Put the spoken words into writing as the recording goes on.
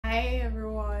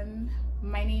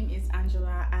My name is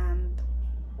Angela and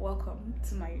welcome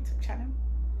to my YouTube channel.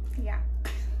 Yeah.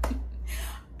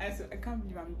 I can't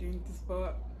believe I'm doing this,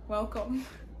 but welcome.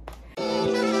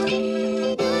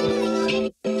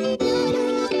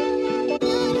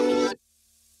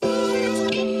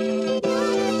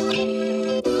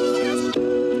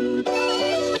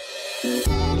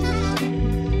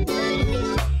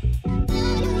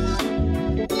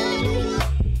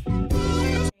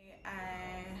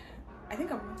 I think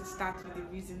I'm going to start with the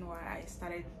reason why I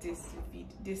started this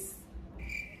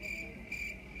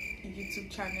YouTube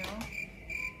channel.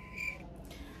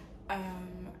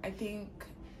 I think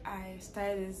I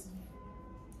started this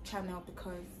channel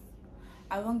because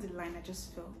along the line I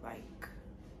just felt like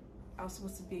I was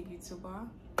supposed to be a YouTuber,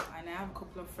 and I have a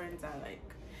couple of friends that are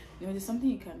like, you know, there's something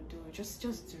you can do, just do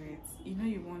it. You know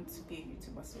you want to be a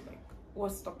YouTuber, so like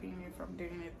what's stopping you from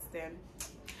doing it? Then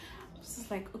I was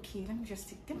just like, okay, let me just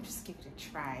give it a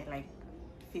try, like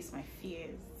face my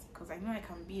fears, because I know I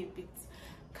can be a bit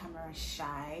camera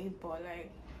shy, but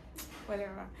like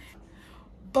whatever.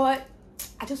 But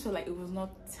I just felt like it was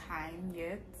not time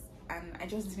yet, and I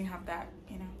just didn't have that,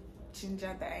 you know,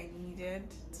 ginger that I needed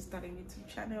to start a YouTube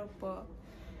channel. But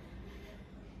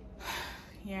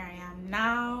here I am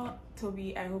now.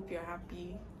 Toby, I hope you're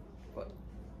happy. But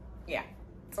yeah,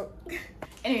 so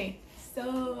anyway,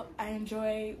 so I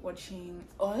enjoy watching,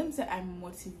 or let me say I'm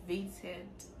motivated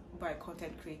by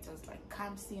content creators like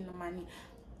Kamsi Nomani.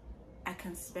 I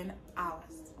can spend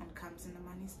hours on Kamsi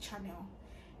Nomani's channel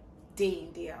day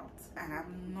in, day out, and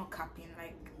I'm not capping.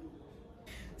 Like,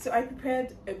 so I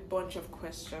prepared a bunch of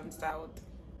questions that I would,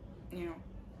 you know,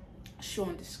 show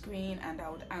on the screen, and I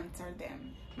would answer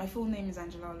them. My full name is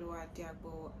Angela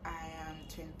Oluwadiagbo. I am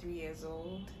 23 years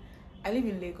old. I live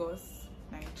in Lagos,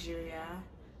 Nigeria.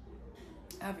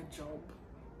 I have a job.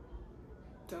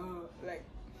 Like,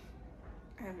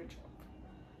 I have a job.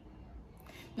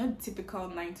 Not typical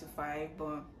 9 to 5,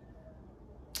 but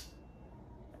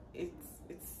it's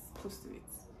close to it.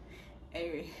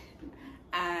 Anyway,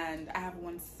 and I have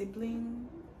one sibling.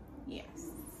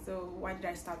 Yes. So why did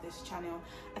I start this channel?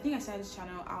 I think I started this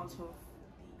channel out of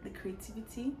the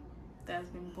creativity that has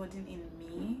been budding in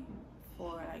me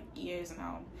for like years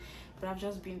now, but I've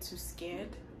just been too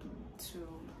scared to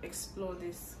explore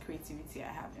this creativity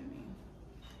I have in me.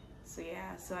 So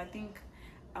yeah, so I think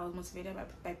I was motivated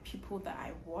by people that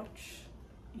I watch,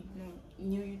 you know,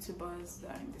 new YouTubers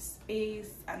that are in the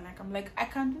space, and like I'm like, I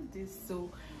can do this,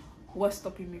 so what's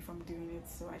stopping me from doing it?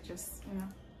 So I just, you know,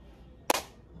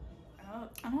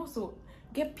 and also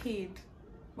get paid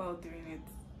while doing it.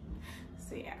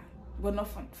 So yeah, but not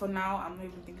fun for now. I'm not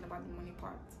even thinking about the money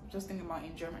part. I'm just thinking about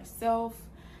enjoying myself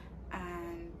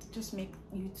and just make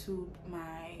YouTube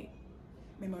my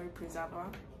memory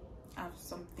preserver. I have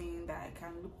something that I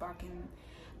can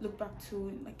look back to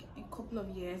like in a couple of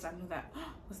years. I know that,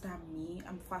 oh, was that me?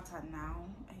 I'm fatter now.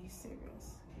 Are you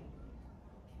serious?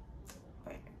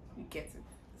 But you get it.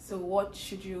 So what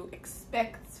should you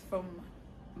expect from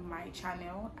my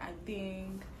channel? I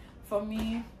think for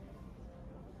me,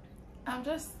 I'm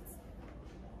just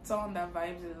someone that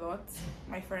vibes a lot.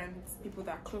 My friends, people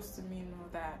that are close to me, know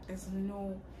that there's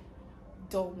no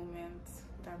dull moment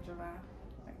with Angela.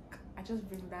 Like, I just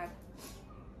bring that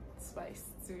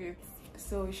spice to it.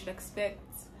 So you should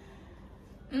expect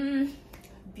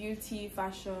beauty,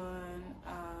 fashion.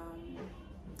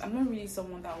 I'm not really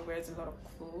someone that wears a lot of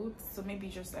clothes, so maybe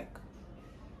just like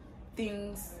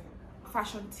things,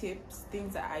 fashion tips,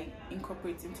 things that I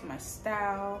incorporate into my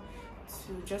style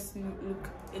to just look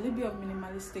a little bit of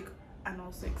minimalistic and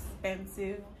also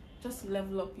expensive. Just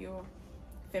level up your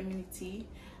femininity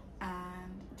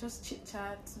and just chit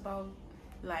chat about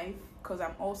life, because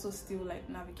I'm also still like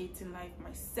navigating life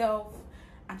myself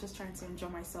and just trying to enjoy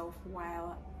myself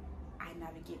while I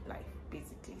navigate life,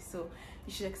 basically. So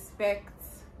you should expect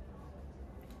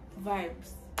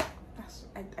vibes.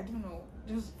 I don't know,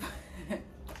 just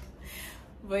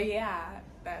but yeah,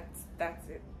 that's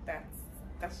it.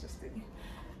 That's just it.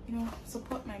 You know,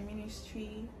 support my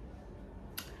ministry.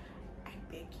 I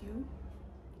beg you.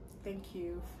 Thank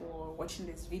you for watching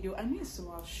this video. I know it's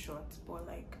so short, but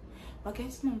like we're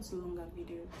getting on to longer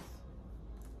videos,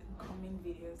 coming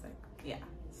videos, like, yeah.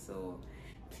 So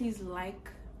please like,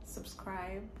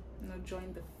 subscribe, you know,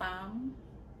 join the fam,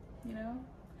 you know,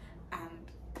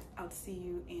 and I'll see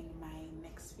you in my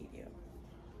next video.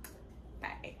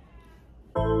 Bye.